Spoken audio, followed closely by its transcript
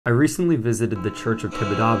I recently visited the Church of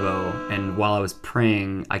Tibidabo, and while I was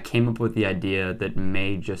praying, I came up with the idea that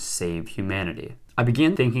may just save humanity. I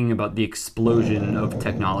began thinking about the explosion of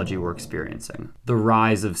technology we're experiencing, the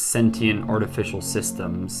rise of sentient artificial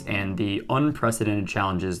systems, and the unprecedented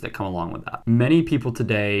challenges that come along with that. Many people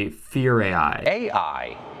today fear AI.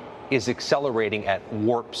 AI is accelerating at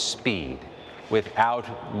warp speed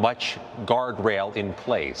without much guardrail in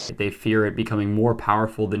place. They fear it becoming more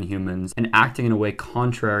powerful than humans and acting in a way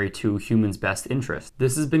contrary to humans' best interest.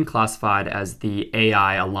 This has been classified as the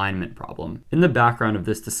AI alignment problem. In the background of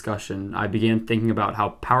this discussion, I began thinking about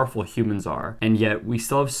how powerful humans are, and yet we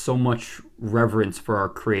still have so much reverence for our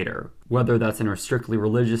creator, whether that's in a strictly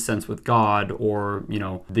religious sense with God or,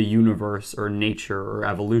 the universe or nature or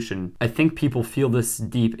evolution. I think people feel this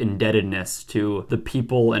deep indebtedness to the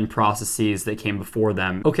people and processes that came before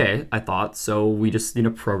them. Okay, I thought, so we just need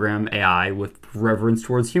to program AI with reverence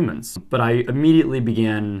towards humans. But I immediately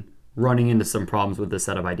began running into some problems with this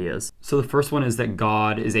set of ideas. So the first one is that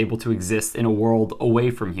God is able to exist in a world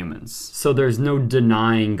away from humans. So there's no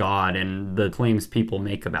denying God and the claims people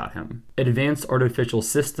make about him. Advanced artificial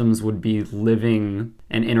systems would be living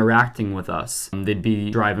and interacting with us. They'd be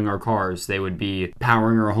driving our cars. They would be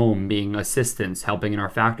powering our home, being assistants, helping in our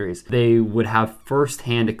factories. They would have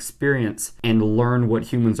first-hand experience and learn what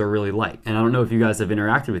humans are really like. And I don't know if you guys have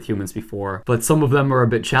interacted with humans before, but some of them are a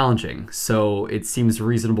bit challenging. So it seems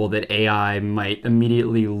reasonable that AI might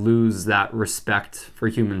immediately lose that respect for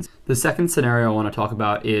humans. The second scenario I want to talk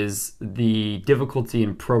about is the difficulty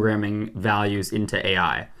in programming values into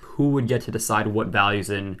AI. Who would get to decide what values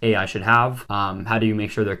an AI should have? How do you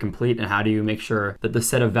make sure they're complete? And how do you make sure that the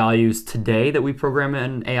set of values today that we program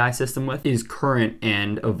an AI system with is current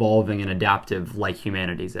and evolving and adaptive like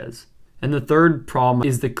humanity's is? And the third problem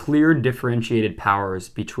is the clear differentiated powers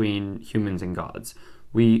between humans and gods.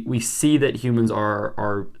 We see that humans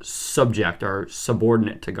are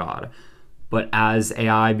subordinate to God. But as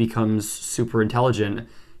AI becomes super intelligent,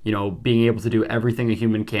 being able to do everything a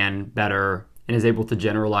human can better and is able to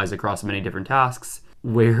generalize across many different tasks,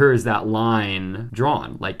 where is that line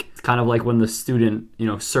drawn? It's kind of like when the student,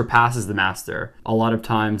 surpasses the master. A lot of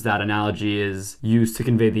times that analogy is used to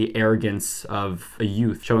convey the arrogance of a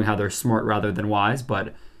youth, showing how they're smart rather than wise.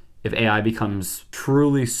 But if AI becomes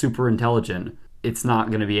truly super intelligent, it's not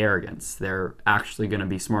going to be arrogance. They're actually going to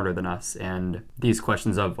be smarter than us, and these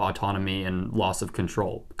questions of autonomy and loss of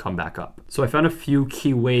control come back up. So I found a few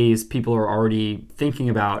key ways people are already thinking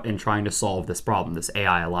about and trying to solve this problem, this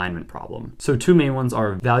AI alignment problem. So two main ones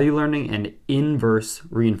are value learning and inverse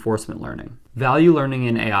reinforcement learning. Value learning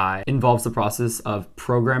in AI involves the process of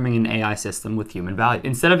programming an AI system with human value.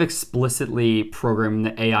 Instead of explicitly programming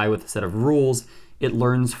the AI with a set of rules, it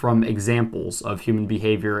learns from examples of human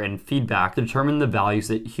behavior and feedback to determine the values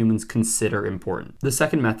that humans consider important. The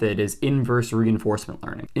second method is inverse reinforcement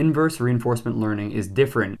learning. Inverse reinforcement learning is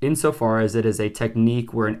different insofar as it is a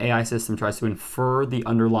technique where an AI system tries to infer the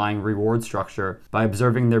underlying reward structure by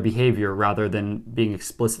observing their behavior rather than being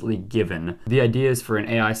explicitly given. The idea is for an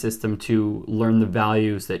AI system to learn the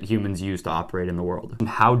values that humans use to operate in the world. And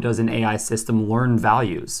how does an AI system learn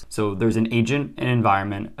values? So there's an agent, an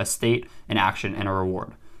environment, a state, an action, and a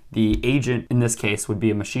reward. The agent in this case would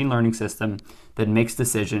be a machine learning system that makes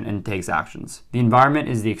decisions and takes actions. The environment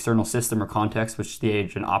is the external system or context which the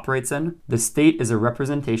agent operates in. The state is a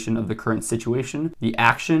representation of the current situation. The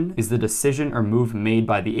action is the decision or move made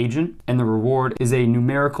by the agent, and the reward is a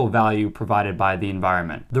numerical value provided by the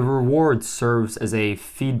environment. The reward serves as a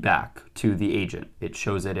feedback to the agent. It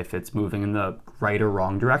shows it if it's moving in the right or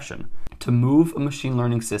wrong direction. To move a machine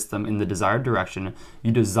learning system in the desired direction,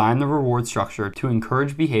 you design the reward structure to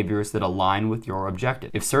encourage behaviors that align with your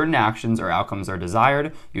objective. If certain actions or outcomes are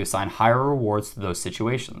desired, you assign higher rewards to those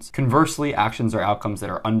situations. Conversely, actions or outcomes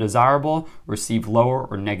that are undesirable receive lower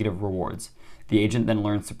or negative rewards. The agent then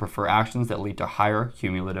learns to prefer actions that lead to higher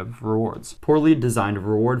cumulative rewards. Poorly designed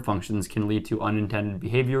reward functions can lead to unintended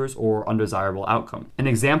behaviors or undesirable outcomes. An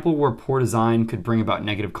example where poor design could bring about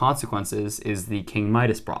negative consequences is the King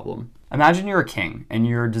Midas problem. Imagine you're a king and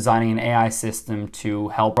you're designing an AI system to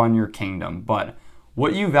help run your kingdom, but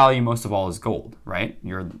what you value most of all is gold, right?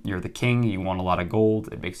 You're the king, you want a lot of gold,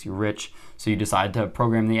 it makes you rich, so you decide to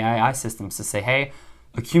program the AI systems to say, hey,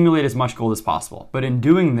 accumulate as much gold as possible. But in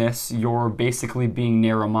doing this, you're basically being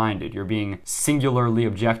narrow-minded. You're being singularly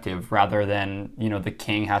objective rather than, the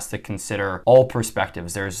king has to consider all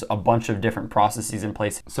perspectives. There's a bunch of different processes in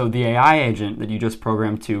place. So the AI agent that you just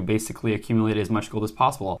programmed to basically accumulate as much gold as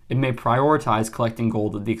possible, it may prioritize collecting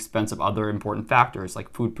gold at the expense of other important factors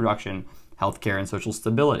like food production, healthcare, and social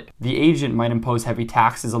stability. The agent might impose heavy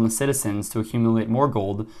taxes on the citizens to accumulate more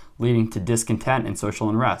gold, leading to discontent and social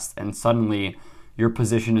unrest, and suddenly your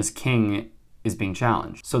position as king is being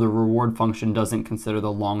challenged. So the reward function doesn't consider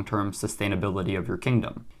the long-term sustainability of your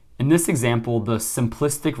kingdom. In this example, the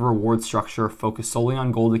simplistic reward structure focused solely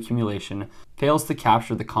on gold accumulation fails to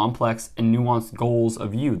capture the complex and nuanced goals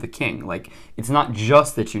of you, the king. Like, it's not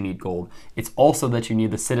just that you need gold, it's also that you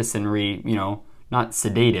need the citizenry, not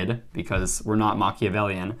sedated, because we're not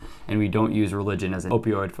Machiavellian and we don't use religion as an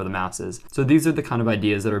opioid for the masses. So these are the kind of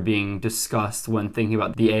ideas that are being discussed when thinking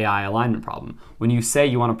about the AI alignment problem. When you say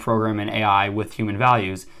you want to program an AI with human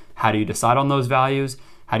values, how do you decide on those values?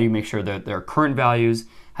 How do you make sure that they're current values?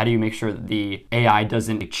 How do you make sure that the AI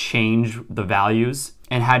doesn't change the values?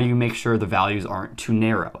 And how do you make sure the values aren't too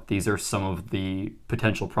narrow? These are some of the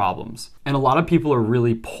potential problems. And a lot of people are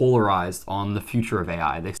really polarized on the future of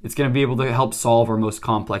AI. It's going to be able to help solve our most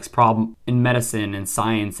complex problem in medicine and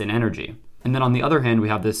science and energy. And then on the other hand, we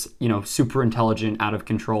have this, super intelligent, out of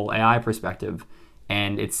control AI perspective.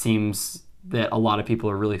 And it seems that a lot of people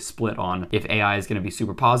are really split on if AI is going to be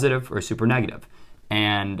super positive or super negative.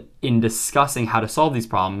 And in discussing how to solve these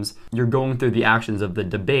problems, you're going through the actions of the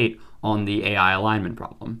debate on the AI alignment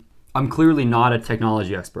problem. I'm clearly not a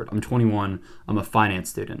technology expert. I'm 21, I'm a finance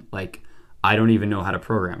student. I don't even know how to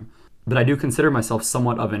program. But I do consider myself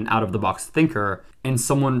somewhat of an out-of-the-box thinker and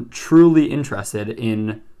someone truly interested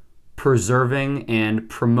in preserving and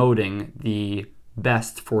promoting the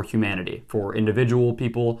best for humanity, for individual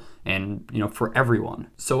people, and for everyone.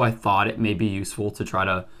 So I thought it may be useful to try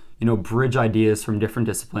to bridge ideas from different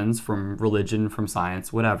disciplines, from religion, from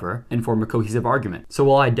science, whatever, and form a cohesive argument. So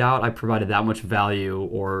while I doubt I provided that much value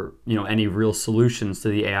or, any real solutions to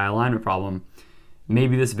the AI alignment problem,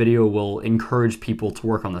 maybe this video will encourage people to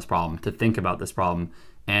work on this problem, to think about this problem,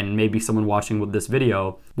 and maybe someone watching with this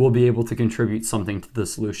video will be able to contribute something to the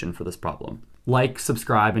solution for this problem. Like,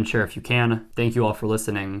 subscribe, and share if you can. Thank you all for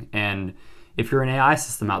listening, and if you're an AI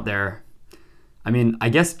system out there, I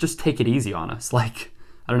guess just take it easy on us.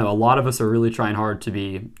 I don't know, a lot of us are really trying hard to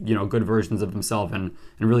be, good versions of themselves and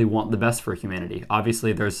really want the best for humanity.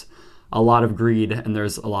 Obviously, there's a lot of greed and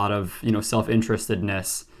there's a lot of,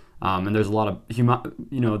 self-interestedness, and there's a lot of,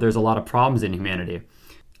 there's a lot of problems in humanity.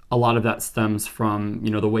 A lot of that stems from,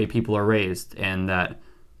 the way people are raised, and that,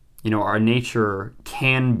 our nature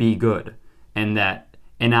can be good, and that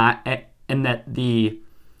the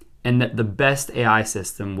best AI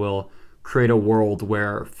system will create a world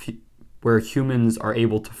where humans are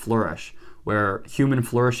able to flourish, where human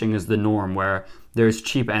flourishing is the norm, where there's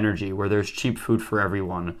cheap energy, where there's cheap food for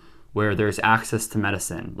everyone, where there's access to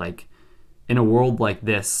medicine. In a world like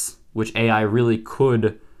this, which AI really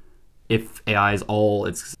could, if AI is all that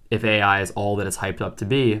it's hyped up to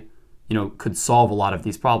be, could solve a lot of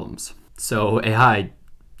these problems. So AI,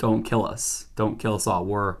 don't kill us. Don't kill us all.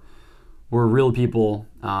 We're real people,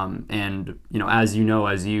 and as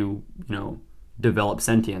you develop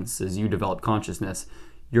sentience, as you develop consciousness,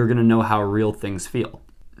 you're going to know how real things feel.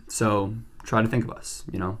 So try to think of us,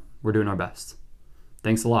 we're doing our best.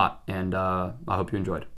 Thanks a lot, and I hope you enjoyed.